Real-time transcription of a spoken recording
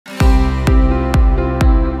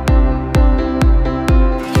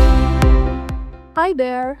Hi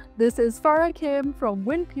there, this is Farah Kim from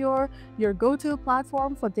WinPure, your go-to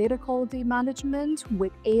platform for data quality management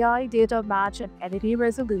with AI data match and entity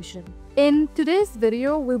resolution. In today's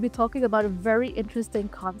video, we'll be talking about a very interesting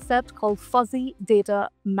concept called fuzzy data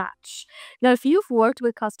match. Now, if you've worked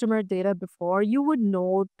with customer data before, you would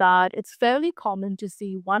know that it's fairly common to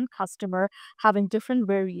see one customer having different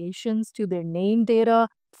variations to their name data,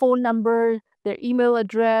 phone number, their email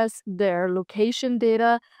address, their location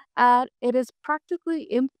data, and it is practically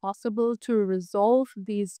impossible to resolve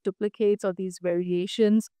these duplicates or these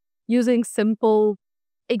variations using simple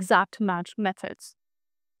exact match methods.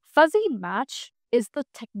 Fuzzy match is the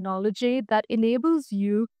technology that enables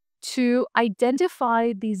you to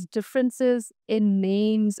identify these differences in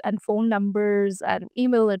names and phone numbers and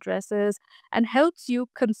email addresses and helps you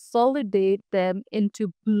consolidate them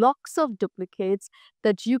into blocks of duplicates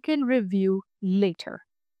that you can review later.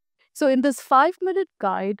 So in this 5-minute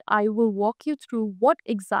guide, I will walk you through what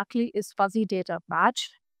exactly is fuzzy data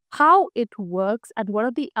match, how it works, and what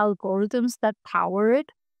are the algorithms that power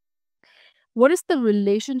it. What is the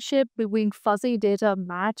relationship between fuzzy data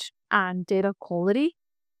match and data quality?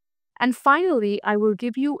 And finally, I will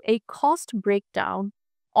give you a cost breakdown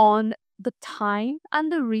on the time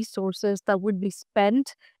and the resources that would be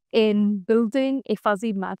spent in building a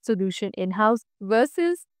fuzzy match solution in-house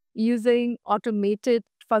versus using automated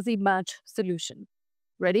fuzzy match solution.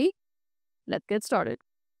 Ready? Let's get started.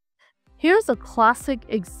 Here's a classic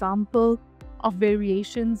example of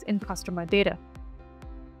variations in customer data.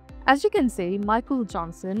 As you can see, Michael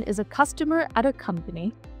Johnson is a customer at a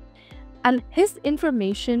company, and his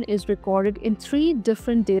information is recorded in 3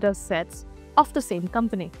 different data sets of the same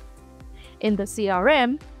company. In the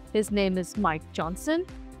CRM, his name is Mike Johnson.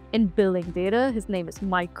 In billing data, his name is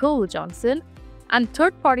Michael Johnson. And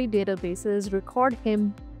third-party databases record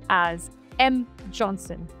him as M.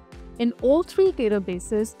 Johnson. In all 3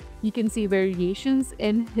 databases, you can see variations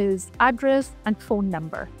in his address and phone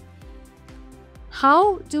number.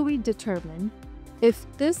 How do we determine if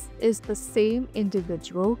this is the same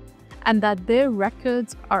individual and that their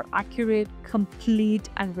records are accurate, complete,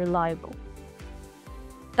 and reliable?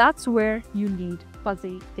 That's where you need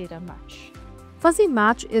fuzzy data match. Fuzzy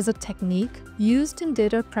match is a technique used in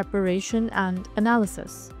data preparation and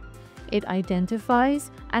analysis. It identifies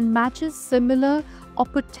and matches similar or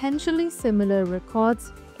potentially similar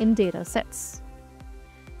records in data sets.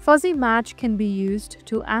 Fuzzy match can be used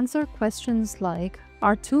to answer questions like,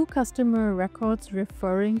 are 2 customer records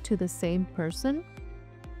referring to the same person?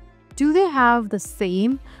 Do they have the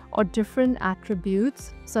same or different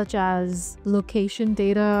attributes, such as location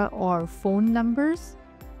data or phone numbers?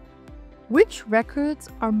 Which records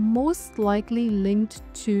are most likely linked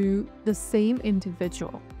to the same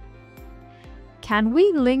individual? Can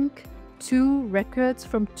we link 2 records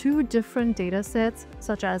from 2 different data sets,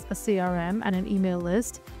 such as a CRM and an email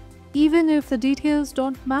list, even if the details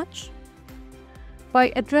don't match?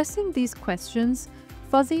 By addressing these questions,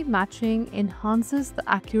 fuzzy matching enhances the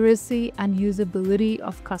accuracy and usability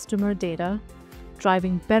of customer data,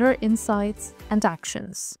 driving better insights and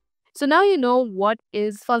actions. So now you know what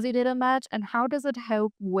is fuzzy data match and how does it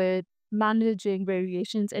help with managing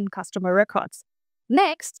variations in customer records.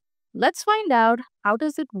 Next, let's find out how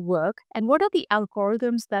does it work and what are the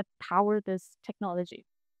algorithms that power this technology.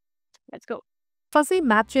 Let's go. Fuzzy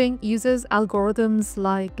matching uses algorithms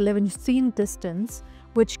like Levenshtein distance,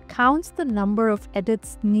 which counts the number of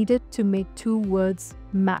edits needed to make 2 words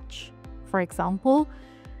match. For example,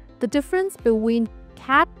 the difference between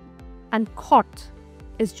cat and cot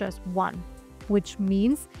is just 1, which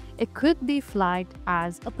means it could be flagged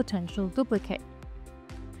as a potential duplicate.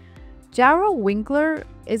 Jarrow-Winkler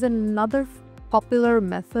is another popular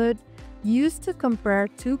method used to compare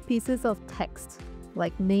 2 pieces of text,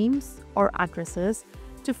 like names or addresses,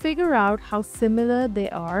 to figure out how similar they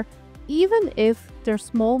are, even if they're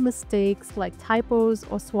small mistakes like typos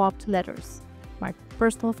or swapped letters. My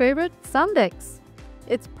personal favorite, Soundex.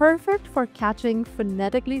 It's perfect for catching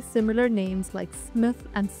phonetically similar names like Smith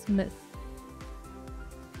and Smith.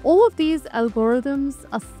 All of these algorithms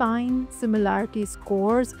assign similarity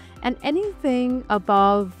scores, and anything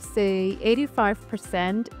above, say,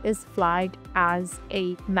 85% is flagged as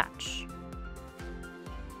a match.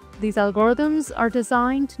 These algorithms are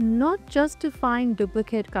designed not just to find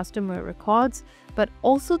duplicate customer records, but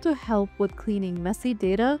also to help with cleaning messy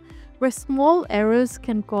data where small errors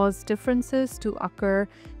can cause differences to occur,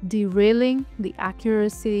 derailing the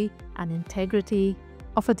accuracy and integrity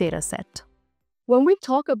of a dataset. When we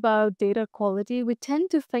talk about data quality, we tend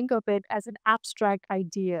to think of it as an abstract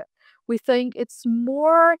idea. We think it's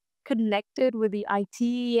more connected with the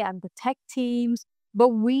IT and the tech teams, but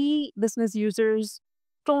we business users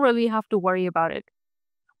don't really have to worry about it.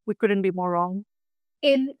 We couldn't be more wrong.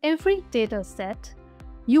 In every data set,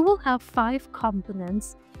 you will have 5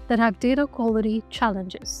 components that have data quality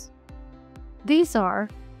challenges. These are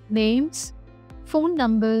names, phone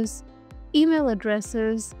numbers, email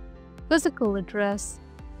addresses, physical address,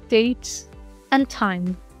 date, and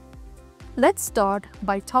time. Let's start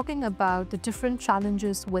by talking about the different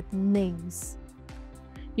challenges with names.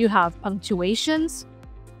 You have punctuations,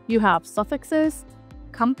 you have suffixes,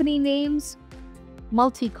 company names,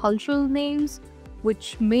 multicultural names,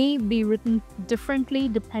 which may be written differently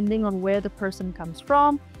depending on where the person comes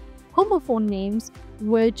from, homophone names,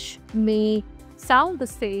 which may sound the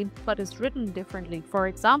same but is written differently. For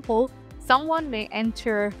example, someone may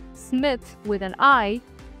enter Smith with an I,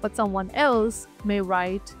 but someone else may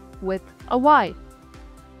write with a Y.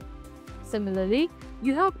 Similarly,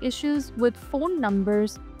 you have issues with phone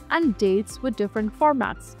numbers and dates with different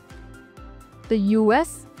formats. The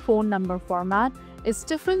US phone number format is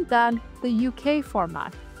different than the UK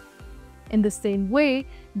format. In the same way,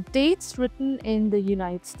 dates written in the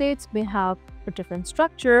United States may have a different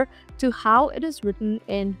structure to how it is written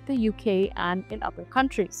in the UK and in other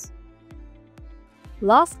countries.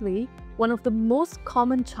 Lastly, one of the most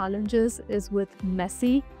common challenges is with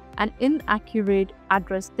messy and inaccurate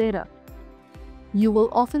address data. You will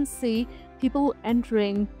often see people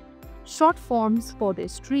entering short forms for their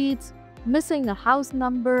streets, missing a house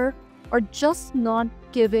number, or just not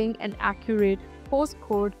giving an accurate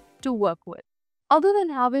postcode to work with. Other than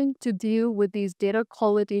having to deal with these data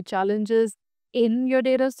quality challenges in your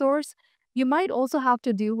data source, you might also have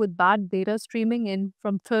to deal with bad data streaming in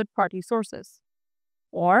from third-party sources.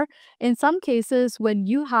 Or in some cases, when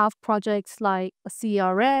you have projects like a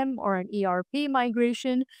CRM or an ERP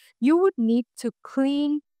migration, you would need to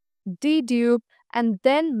clean, dedupe, and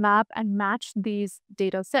then map and match these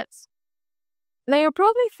data sets. Now you're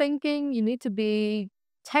probably thinking you need to be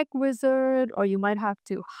tech wizard, or you might have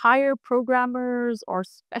to hire programmers or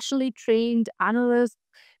specially trained analysts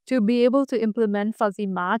to be able to implement fuzzy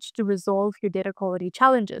match to resolve your data quality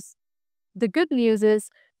challenges. The good news is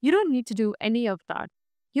you don't need to do any of that.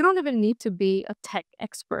 You don't even need to be a tech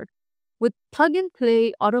expert. With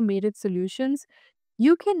plug-and-play automated solutions,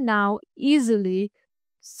 you can now easily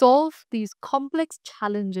solve these complex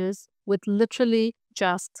challenges with literally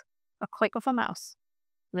just a click of a mouse.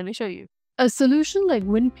 Let me show you. A solution like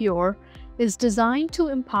WinPure is designed to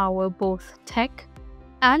empower both tech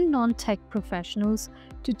and non-tech professionals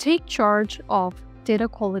to take charge of data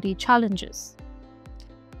quality challenges.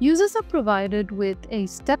 Users are provided with a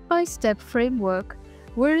step-by-step framework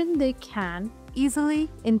wherein they can easily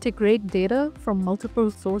integrate data from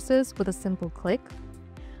multiple sources with a simple click,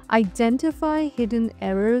 identify hidden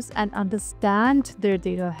errors and understand their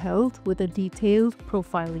data health with a detailed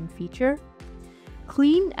profiling feature,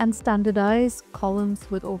 clean and standardize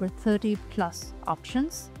columns with over 30 plus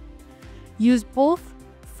options, use both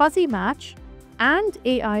fuzzy match and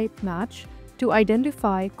AI match to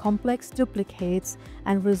identify complex duplicates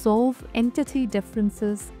and resolve entity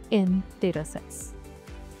differences in datasets.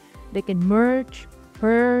 They can merge,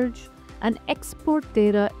 purge, and export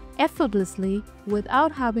data effortlessly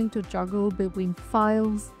without having to juggle between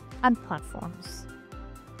files and platforms.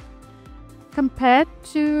 Compared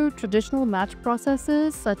to traditional match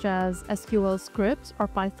processes such as SQL scripts or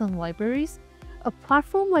Python libraries, a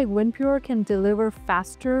platform like WinPure can deliver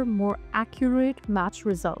faster, more accurate match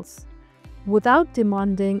results without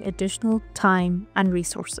demanding additional time and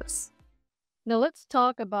resources. Now let's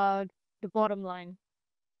talk about the bottom line: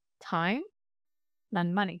 time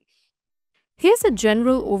and money. Here's a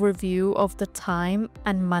general overview of the time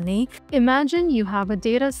and money. Imagine you have a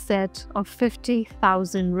data set of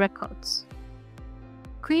 50,000 records.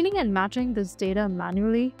 Cleaning and matching this data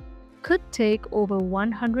manually could take over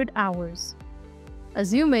 100 hours.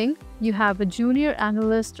 Assuming you have a junior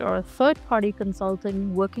analyst or a third-party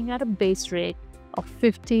consultant working at a base rate of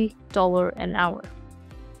 $50 an hour.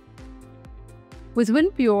 With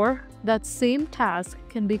WinPure, that same task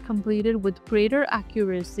can be completed with greater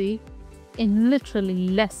accuracy in literally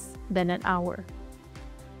less than an hour.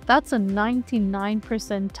 That's a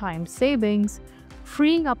 99% time savings,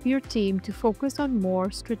 freeing up your team to focus on more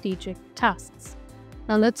strategic tasks.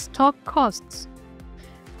 Now let's talk costs.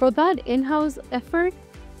 For that in-house effort,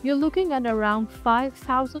 you're looking at around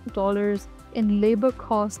 $5,000 in labor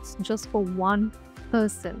costs just for one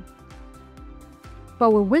person.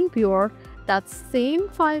 But with WinPure, that same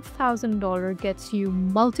 $5,000 gets you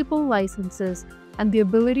multiple licenses and the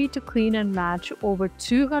ability to clean and match over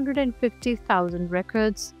 250,000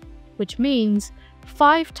 records, which means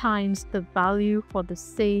 5 times the value for the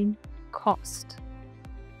same cost.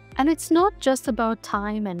 And it's not just about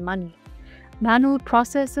time and money. Manual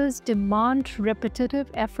processes demand repetitive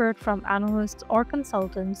effort from analysts or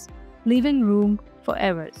consultants, leaving room for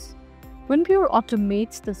errors. WinPure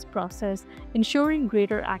automates this process, ensuring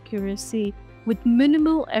greater accuracy with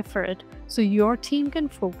minimal effort so your team can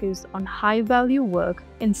focus on high-value work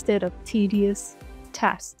instead of tedious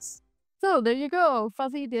tasks. So there you go,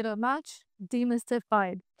 fuzzy data match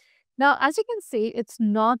demystified. Now, as you can see, it's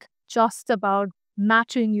not just about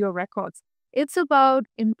matching your records. It's about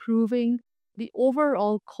improving the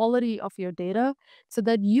overall quality of your data so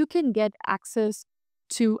that you can get access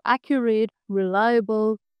to accurate,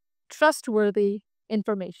 reliable, trustworthy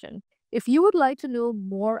information. If you would like to know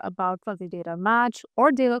more about fuzzy data match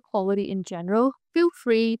or data quality in general, feel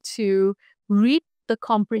free to read the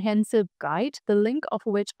comprehensive guide, the link of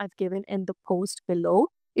which I've given in the post below.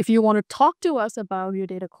 If you want to talk to us about your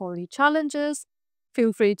data quality challenges,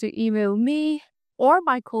 feel free to email me or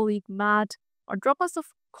my colleague Matt, or drop us a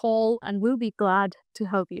call and we'll be glad to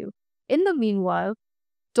help you. In the meanwhile,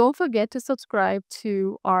 don't forget to subscribe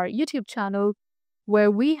to our YouTube channel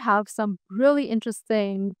where we have some really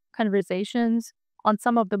interesting conversations on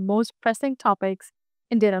some of the most pressing topics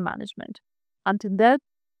in data management. Until then,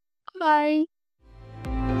 bye.